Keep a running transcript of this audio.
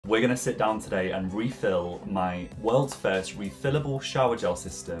we're gonna sit down today and refill my world's first refillable shower gel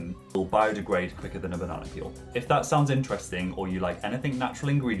system. It will biodegrade quicker than a banana peel. If that sounds interesting, or you like anything natural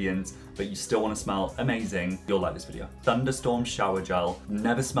ingredients, but you still wanna smell amazing, you'll like this video. Thunderstorm shower gel,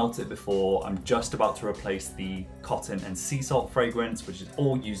 never smelt it before. I'm just about to replace the cotton and sea salt fragrance, which is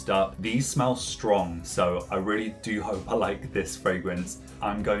all used up. These smell strong, so I really do hope I like this fragrance.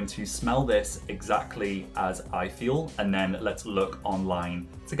 I'm going to smell this exactly as I feel, and then let's look online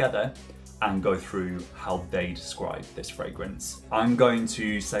together and go through how they describe this fragrance. I'm going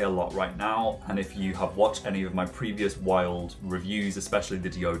to say a lot right now, and if you have watched any of my previous Wild reviews, especially the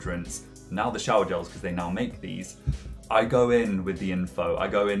deodorants, now the shower gels, because they now make these, I go in with the info, I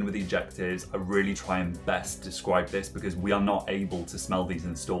go in with the adjectives, I really try and best describe this because we are not able to smell these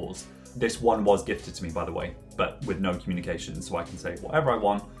in stores. This one was gifted to me, by the way, but with no communication, so I can say whatever I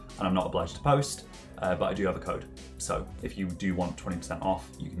want, and I'm not obliged to post, but I do have a code. So if you do want 20% off,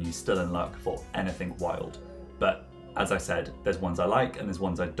 you can use Still in Luck for anything Wild. But as I said, there's ones I like and there's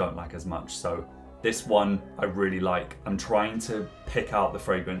ones I don't like as much. So this one I really like. I'm trying to pick out the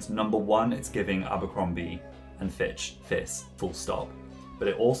fragrance. Number one, it's giving Abercrombie and Fitch, full stop. But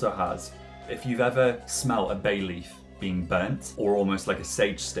it also has, if you've ever smelled a bay leaf being burnt or almost like a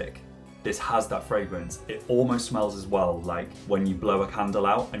sage stick, this has that fragrance. It almost smells as well like when you blow a candle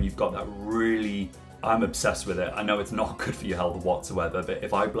out and you've got that really, I'm obsessed with it. I know it's not good for your health whatsoever, but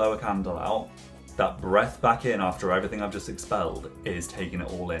if I blow a candle out, that breath back in after everything I've just expelled is taking it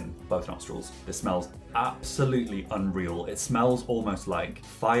all in, both nostrils. This smells absolutely unreal. It smells almost like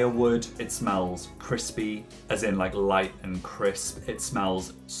firewood. It smells crispy, as in like light and crisp. It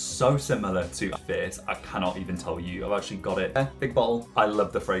smells so similar to Fierce, I cannot even tell you. I've actually got it. Big bottle. I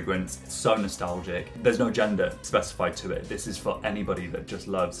love the fragrance. It's so nostalgic. There's no gender specified to it. This is for anybody that just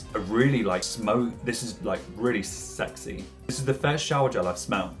loves a really like smoke. This is like really sexy. This is the first shower gel I've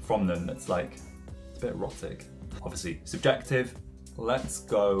smelled from them that's like, bit erotic. Obviously subjective. Let's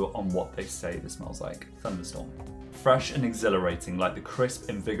go on what they say this smells like. Thunderstorm. Fresh and exhilarating, like the crisp,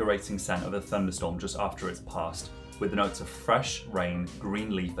 invigorating scent of a thunderstorm just after it's passed, with the notes of fresh rain,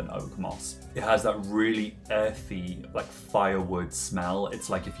 green leaf, and oak moss. It has that really earthy, like firewood smell. It's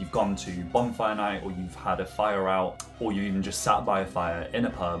like if you've gone to bonfire night, or you've had a fire out, or you even just sat by a fire in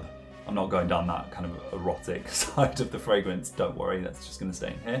a pub. I'm not going down that kind of erotic side of the fragrance, don't worry, that's just gonna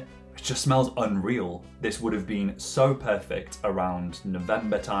stay in here. It just smells unreal. This would have been so perfect around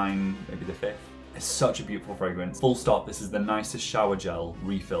November time, maybe the 5th. It's such a beautiful fragrance. Full stop, this is the nicest shower gel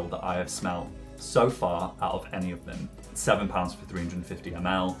refill that I have smelled so far out of any of them. It's £7 for 350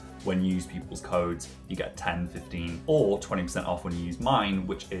 ml. When you use people's codes, you get 10, 15, or 20% off when you use mine,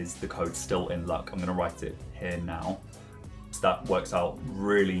 which is the code Still in Luck. I'm gonna write it here now. So that works out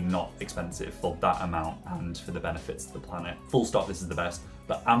really not expensive for that amount and for the benefits to the planet. Full stop, this is the best.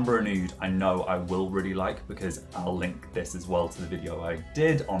 But Amber and Nude, I know I will really like because I'll link this as well to the video I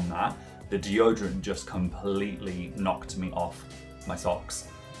did on that. The deodorant just completely knocked me off my socks.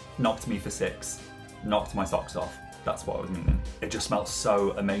 Knocked me for 6, knocked my socks off. That's what I was meaning. It just smells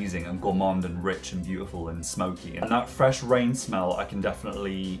so amazing and gourmand and rich and beautiful and smoky. And that fresh rain smell I can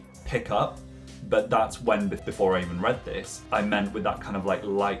definitely pick up, but that's when, before I even read this, I meant with that kind of like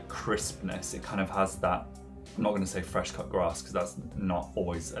light crispness. It kind of has that, I'm not gonna say fresh cut grass because that's not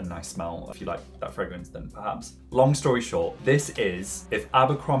always a nice smell. If you like that fragrance, then perhaps. Long story short, this is, if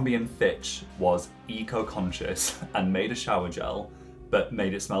Abercrombie and Fitch was eco-conscious and made a shower gel, but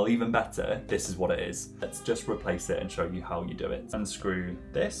made it smell even better, this is what it is. Let's just replace it and show you how you do it. Unscrew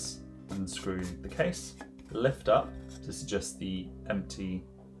this, unscrew the case, lift up. This is just the empty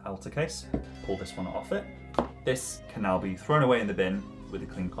outer case. Pull this one off it. This can now be thrown away in the bin with a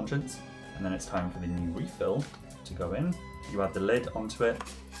clean conscience. And then it's time for the new refill to go in. You add the lid onto it,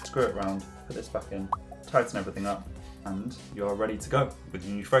 screw it around, put this back in, tighten everything up, and you're ready to go with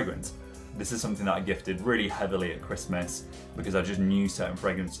your new fragrance. This is something that I gifted really heavily at Christmas because I just knew certain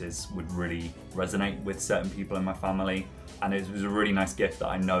fragrances would really resonate with certain people in my family. And it was a really nice gift that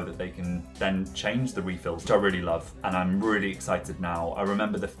I know that they can then change the refills, which I really love. And I'm really excited now. I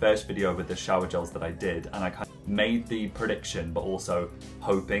remember the first video with the shower gels that I did, and I kind of made the prediction, but also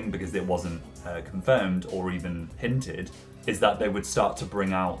hoping, because it wasn't confirmed or even hinted, is that they would start to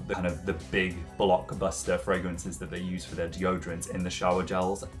bring out the kind of the big blockbuster fragrances that they use for their deodorants in the shower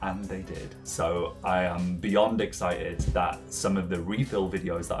gels, and they did. So I am beyond excited that some of the refill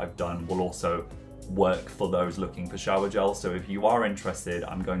videos that I've done will also work for those looking for shower gel. So if you are interested,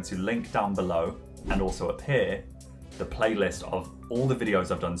 I'm going to link down below and also up here the playlist of all the videos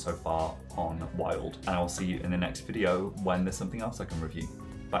I've done so far on Wild. And I'll see you in the next video when there's something else I can review.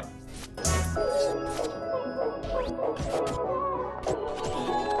 Bye.